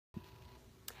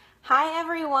Hi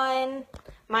everyone,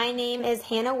 my name is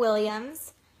Hannah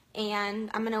Williams, and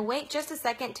I'm going to wait just a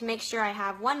second to make sure I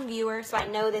have one viewer so I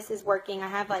know this is working. I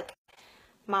have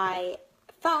my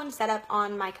phone set up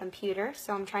on my computer,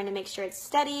 so I'm trying to make sure it's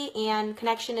steady and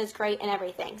connection is great and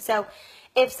everything. So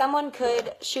if someone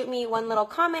could shoot me one little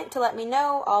comment to let me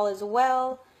know all is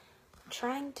well. I'm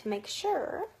trying to make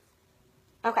sure.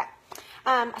 Okay,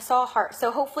 I saw a heart,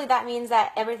 so hopefully that means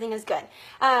that everything is good.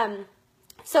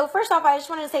 So first off, I just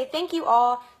wanted to say thank you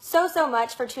all so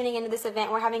much for tuning into this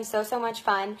event. We're having so much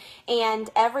fun,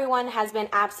 and everyone has been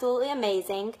absolutely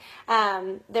amazing.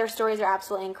 Their stories are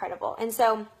absolutely incredible. And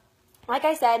so, like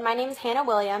I said, my name is Hannah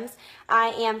Williams. I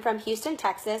am from Houston,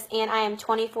 Texas, and I am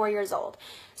 24 years old.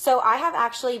 So I have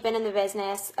actually been in the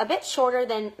business a bit shorter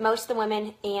than most of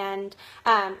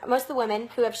the women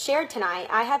who have shared tonight.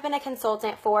 I have been a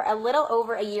consultant for a little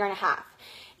over a year and a half.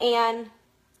 And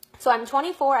so I'm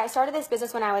 24. I started this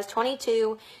business when I was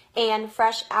 22 and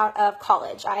fresh out of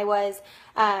college. I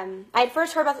had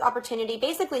first heard about this opportunity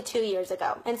basically 2 years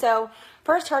ago. And so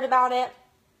first heard about it,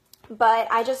 but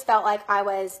I just felt like I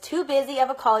was too busy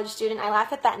of a college student. I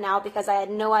laugh at that now because I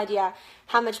had no idea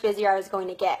how much busier I was going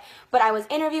to get. But I was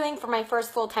interviewing for my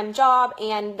first full-time job,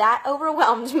 and that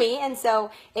overwhelmed me, and so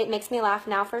it makes me laugh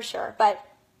now for sure. But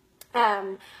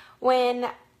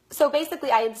So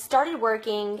basically, I had started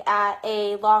working at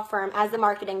a law firm as the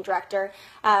marketing director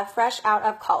fresh out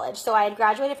of college. So I had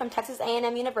graduated from Texas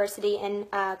A&M University in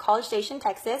College Station,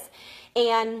 Texas,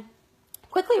 and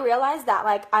quickly realized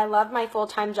that I loved my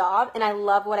full-time job and I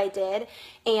loved what I did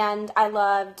and I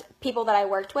loved people that I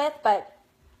worked with, but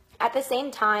at the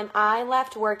same time, I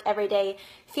left work every day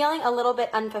feeling a little bit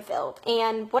unfulfilled.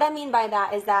 And what I mean by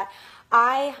that is that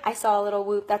I saw a little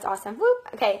whoop. That's awesome. Whoop.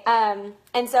 Okay.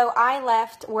 And so I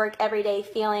left work every day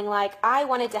feeling like I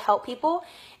wanted to help people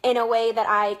in a way that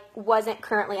I wasn't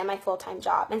currently at my full-time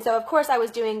job. And so, of course, I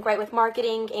was doing great with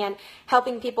marketing and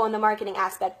helping people in the marketing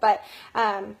aspect. But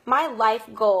my life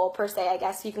goal, per se, I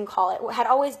guess you can call it, had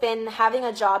always been having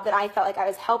a job that I felt like I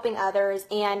was helping others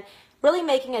and really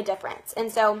making a difference.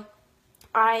 And so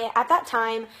at that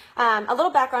time, a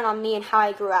little background on me and how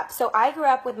I grew up. So I grew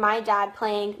up with my dad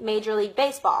playing Major League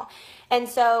Baseball. And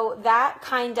so that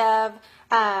kind of,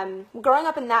 growing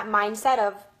up in that mindset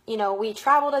of, we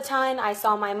traveled a ton. I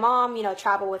saw my mom,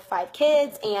 travel with 5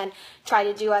 kids and try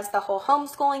to do us the whole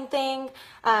homeschooling thing,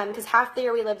 because half the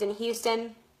year we lived in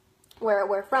Houston, where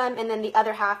we're from, and then the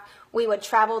other half we would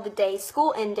travel the day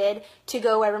school ended to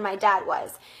go wherever my dad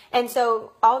was. And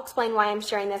so I'll explain why I'm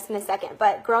sharing this in a second.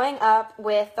 But growing up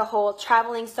with the whole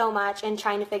traveling so much and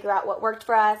trying to figure out what worked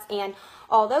for us and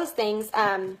all those things,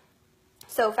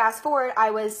 so fast forward, I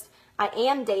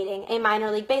am dating a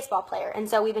minor league baseball player. And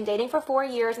so we've been dating for 4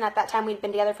 years, and at that time we'd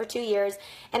been together for 2 years,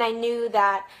 and I knew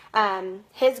that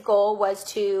his goal was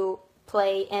to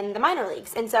play in the minor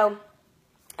leagues. And so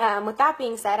with that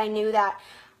being said, I knew that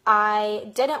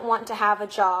I didn't want to have a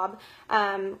job,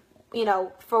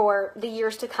 for the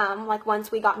years to come,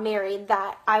 once we got married,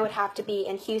 that I would have to be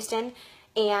in Houston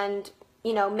and,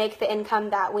 make the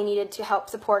income that we needed to help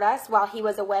support us while he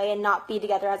was away and not be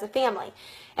together as a family.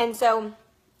 And so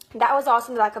that was also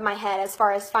in the back of my head as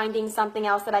far as finding something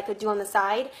else that I could do on the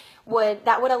side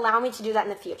that would allow me to do that in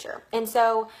the future. And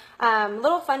so,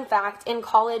 little fun fact, in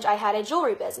college I had a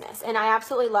jewelry business, and I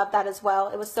absolutely loved that as well.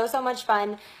 It was so much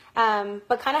fun.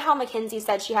 But kind of how Mackenzie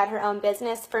said she had her own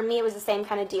business, for me it was the same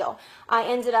kind of deal. I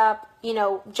ended up,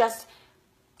 just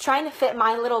trying to fit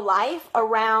my little life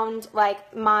around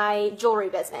my jewelry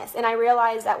business. And I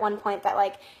realized at one point that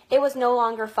it was no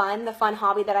longer fun, the fun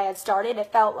hobby that I had started.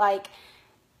 It felt like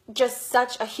just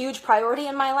such a huge priority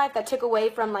in my life that took away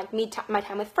from my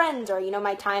time with friends or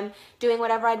my time doing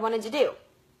whatever I'd wanted to do.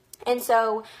 And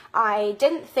so I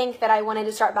didn't think that I wanted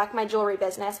to start back my jewelry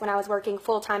business when I was working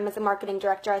full-time as a marketing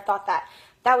director. I thought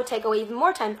that would take away even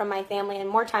more time from my family and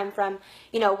more time from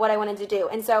what I wanted to do.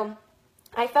 And so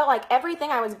I felt like everything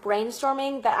I was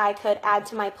brainstorming that I could add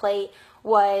to my plate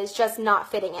was just not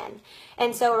fitting in.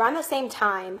 And so around the same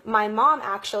time, my mom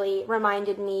actually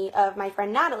reminded me of my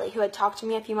friend Natalie, who had talked to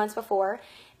me a few months before,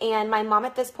 and my mom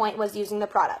at this point was using the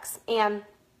products. And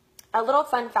a little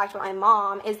fun fact about my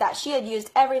mom is that she had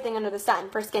used everything under the sun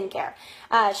for skincare.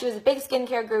 She was a big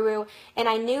skincare guru, and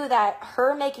I knew that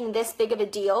her making this big of a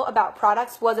deal about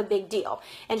products was a big deal.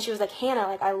 And she was like,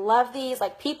 Hannah, I love these.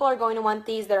 People are going to want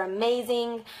these. They're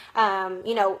amazing.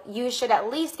 You should at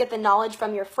least get the knowledge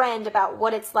from your friend about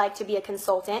what it's like to be a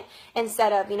consultant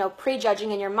instead of,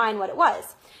 prejudging in your mind what it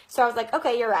was. So I was like,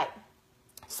 okay, you're right.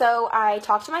 So I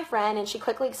talked to my friend, and she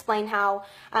quickly explained how,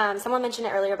 someone mentioned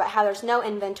it earlier, but how there's no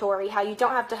inventory, how you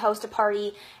don't have to host a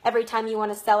party every time you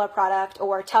want to sell a product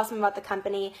or tell someone about the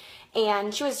company.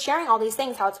 And she was sharing all these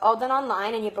things, how it's all done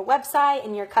online, and you have a website,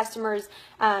 and your customers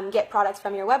get products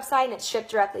from your website, and it's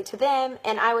shipped directly to them.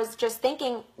 And I was just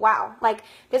thinking, wow, like,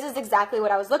 this is exactly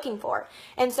what I was looking for.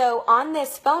 And so on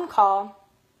this phone call,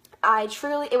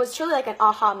 it was truly like an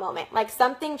aha moment, like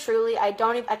something truly, I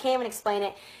can't even explain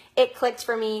it. It clicked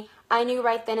for me. I knew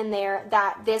right then and there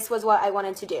that this was what I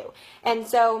wanted to do. And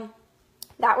so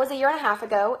that was a year and a half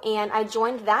ago, and I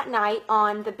joined that night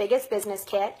on the biggest business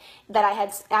kit that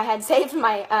I had saved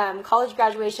my college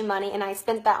graduation money, and I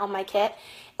spent that on my kit.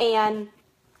 And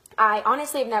I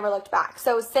honestly have never looked back.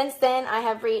 So since then, I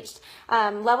have reached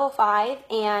level 5,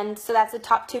 and so that's the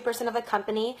top 2% of the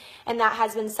company, and that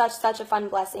has been such a fun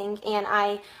blessing. And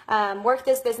I work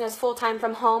this business full-time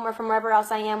from home or from wherever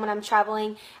else I am when I'm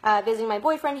traveling, visiting my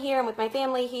boyfriend here and with my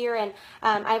family here. And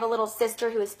I have a little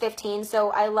sister who is 15, so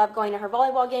I love going to her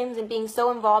volleyball games and being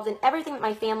so involved in everything that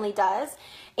my family does.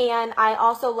 And I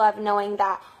also love knowing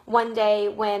that one day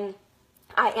when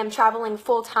I am traveling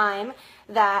full-time,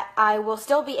 that I will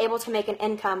still be able to make an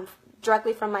income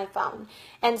directly from my phone.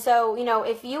 And so,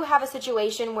 if you have a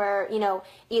situation where,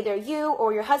 either you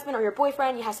or your husband or your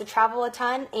boyfriend, you have to travel a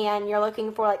ton and you're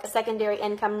looking for like a secondary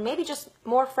income, maybe just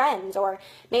more friends or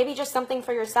maybe just something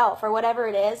for yourself or whatever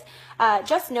it is,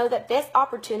 just know that this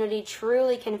opportunity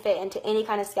truly can fit into any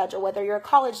kind of schedule, whether you're a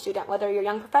college student, whether you're a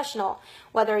young professional,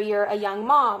 whether you're a young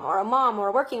mom or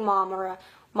a working mom or a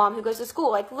mom who goes to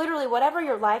school, like literally whatever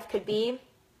your life could be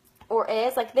or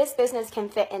is, like this business can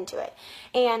fit into it.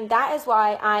 And that is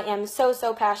why I am so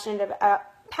passionate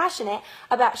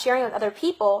about sharing with other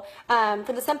people,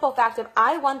 for the simple fact of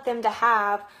I want them to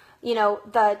have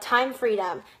the time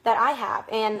freedom that I have.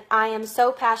 And I am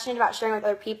so passionate about sharing with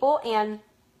other people, and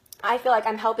I feel like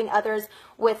I'm helping others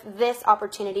with this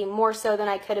opportunity more so than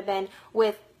I could have been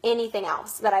with anything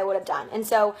else that I would have done. And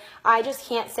so I just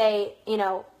can't say,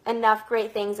 enough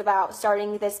great things about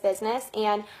starting this business.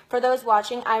 And for those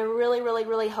watching, I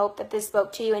really hope that this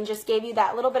spoke to you and just gave you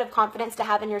that little bit of confidence to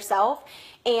have in yourself.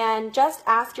 And just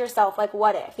ask yourself, like,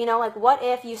 what if? What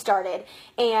if you started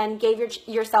and gave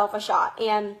yourself a shot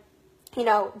and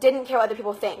didn't care what other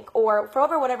people think, or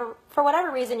for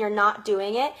whatever reason you're not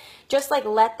doing it, just like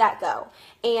let that go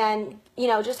and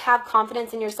just have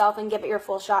confidence in yourself and give it your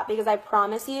full shot, because I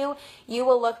promise you, you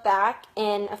will look back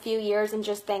in a few years and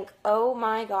just think, oh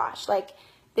my gosh, like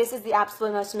this is the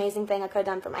absolute most amazing thing I could have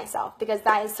done for myself, because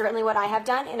that is certainly what I have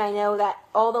done, and I know that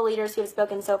all the leaders who have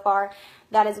spoken so far,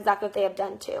 that is exactly what they have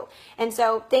done too. And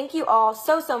so thank you all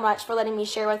so much for letting me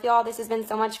share with y'all. This has been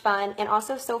so much fun and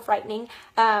also so frightening.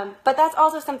 But that's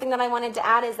also something that I wanted to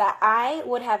add, is that I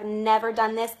would have never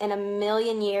done this in a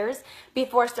million years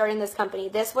before starting this company.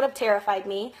 This would have terrified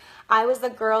me. I was the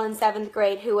girl in 7th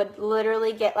grade who would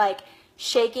literally get like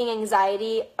shaking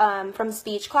anxiety from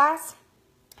speech class.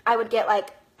 I would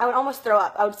almost throw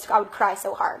up. I would cry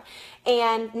so hard.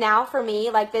 And now for me,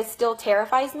 like this still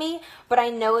terrifies me, but I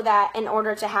know that in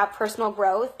order to have personal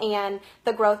growth and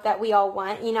the growth that we all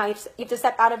want, you have to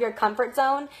step out of your comfort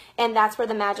zone, and that's where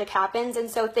the magic happens. And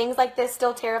so things like this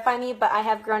still terrify me, but I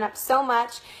have grown up so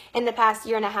much in the past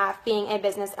year and a half being a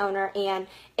business owner, and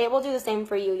it will do the same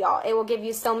for you, y'all. It will give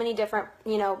you so many different,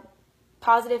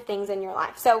 positive things in your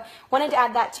life. So wanted to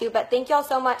add that too, but thank y'all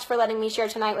so much for letting me share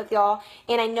tonight with y'all,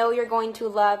 and I know you're going to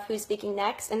love who's speaking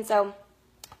next. And so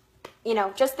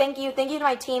just thank you to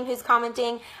my team who's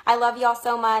commenting. I love y'all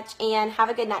so much, and have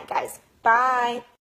a good night, guys. Bye.